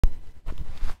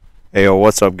Hey, yo,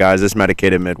 what's up, guys? It's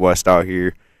Medicated Midwest out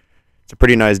here. It's a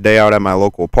pretty nice day out at my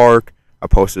local park. I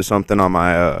posted something on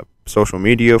my social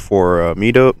media for a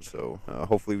meetup, so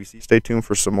hopefully we see. Stay tuned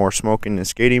for some more smoking and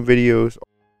skating videos.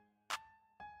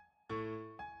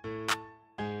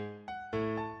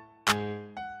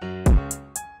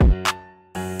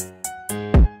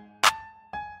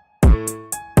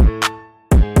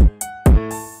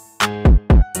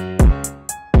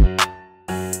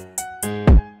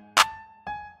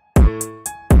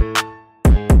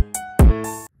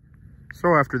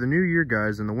 So after the new year,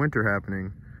 guys, and the winter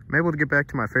happening, I'm able to get back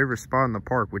to my favorite spot in the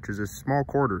park, which is this small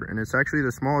quarter, and it's actually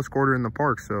the smallest quarter in the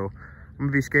park. So I'm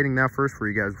gonna be skating that first for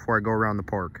you guys before I go around the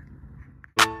park.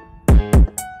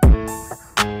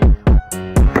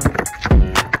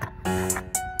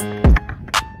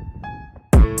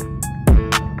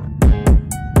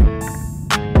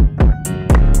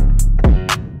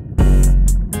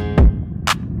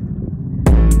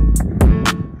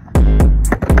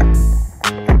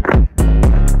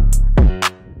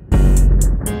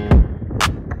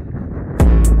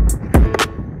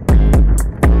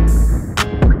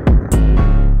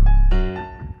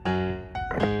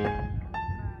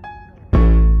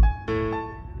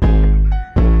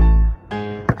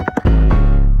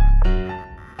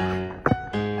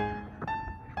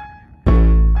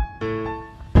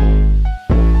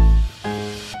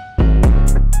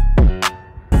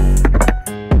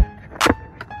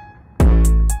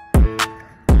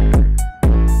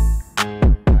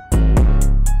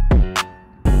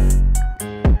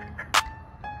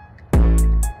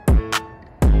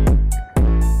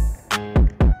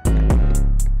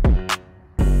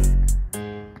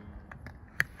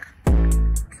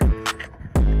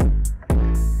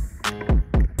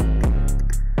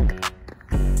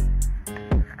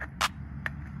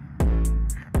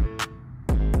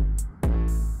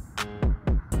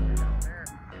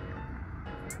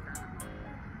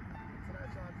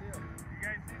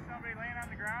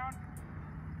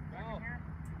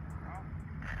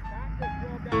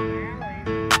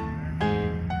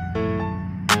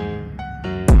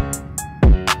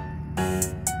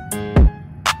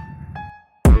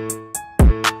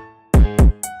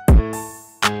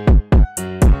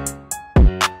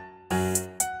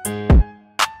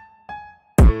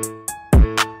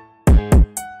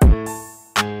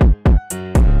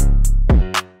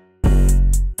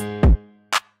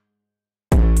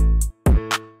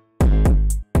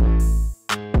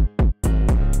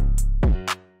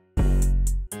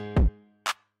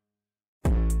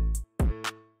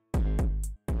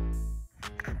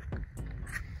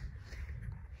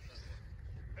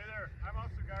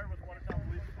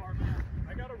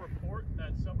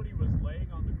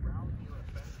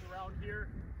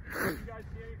 Did you guys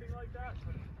see anything like that?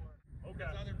 Okay.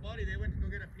 His other buddy, they went to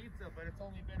go get a pizza, but it's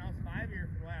only been us 5 here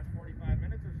for the last 45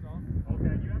 minutes or so.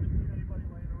 Okay, you haven't seen anybody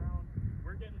laying around?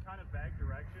 We're getting kind of vague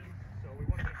directions, so we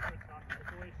want to make sure it's not a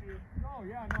medical issue. No,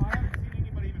 yeah, no, I haven't seen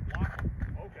anybody even block them.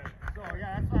 Okay. So,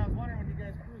 yeah, that's why I was wondering when you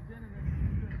guys cruised in and then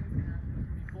you asked us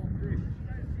when you pulled through. Did you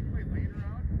guys see anybody laying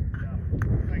around? Yeah.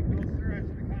 Like, no, sir, I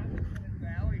should have caught this into the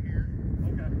alley here.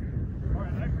 Okay. All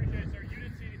right, I appreciate it, sir. You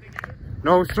didn't see anything either?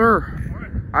 No, sir.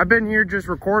 I've been here just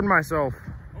recording myself.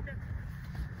 Okay.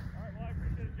 All right, well, I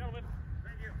appreciate it, gentlemen.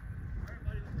 Thank you. All right,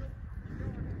 buddy, let's go. Keep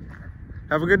going.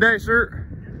 Have a good day, sir.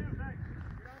 You too, thanks.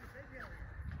 Get on the big hill.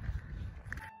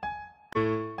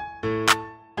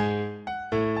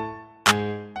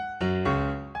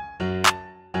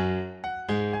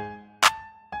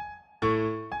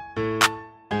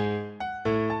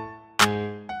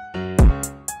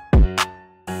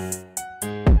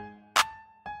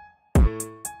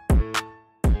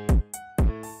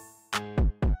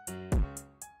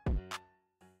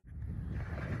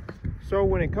 So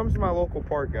when it comes to my local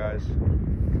park, guys,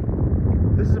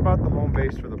 this is about the home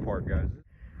base for the park, guys.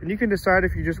 And you can decide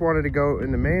if you just wanted to go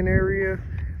in the main area,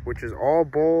 which is all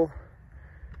bowl.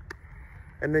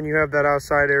 And then you have that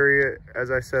outside area,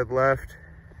 as I said, left.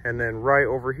 And then right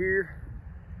over here.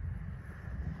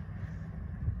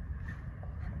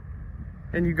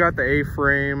 And you got the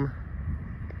A-frame.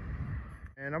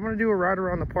 And I'm gonna do a ride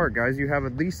around the park, guys. You have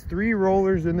at least 3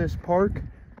 rollers in this park.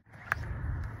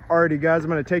 Alrighty, guys, I'm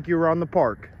gonna take you around the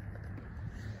park.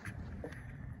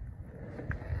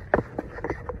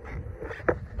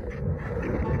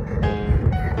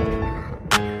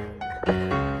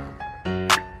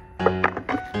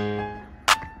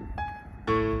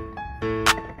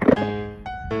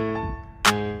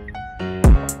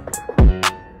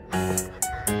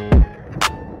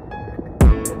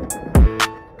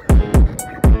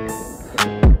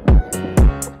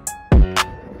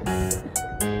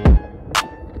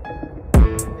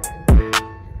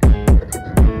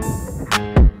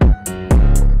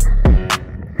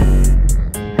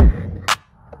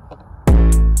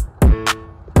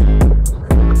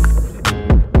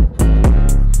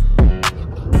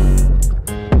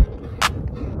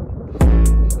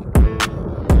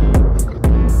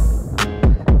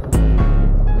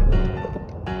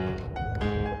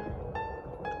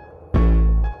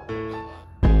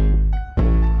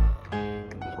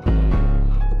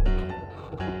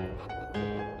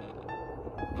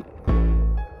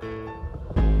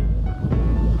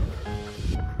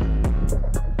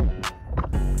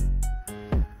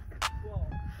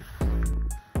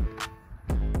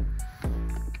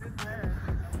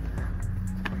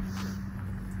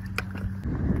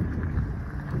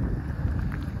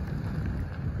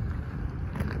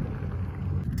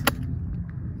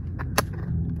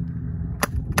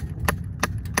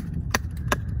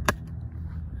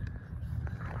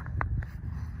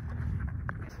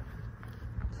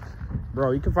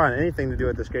 Bro, you can find anything to do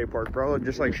at the skate park, bro.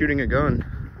 Just like shooting a gun.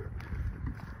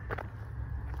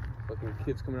 Fucking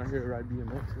kids coming out here to ride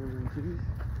BMX and everything too.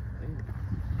 Damn.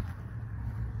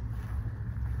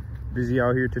 Busy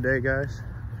out here today, guys.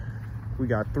 We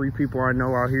got 3 people I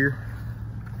know out here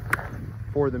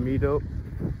for the meetup.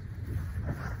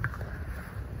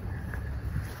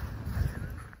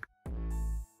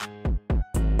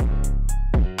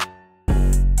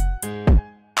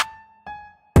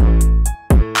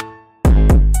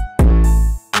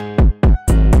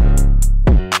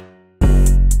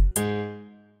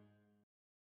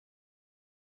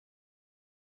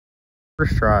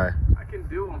 First try. I can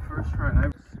do them first try.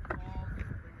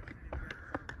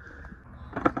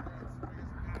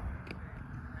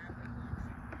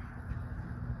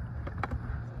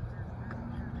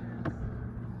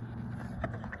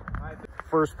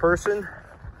 First person.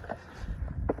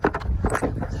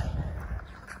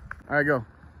 All right, go.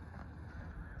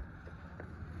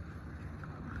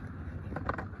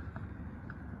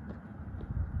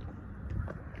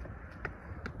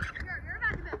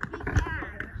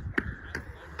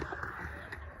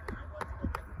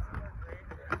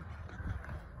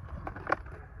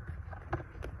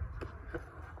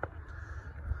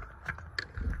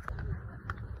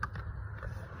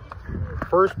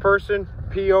 First person,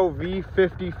 POV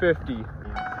 50-50.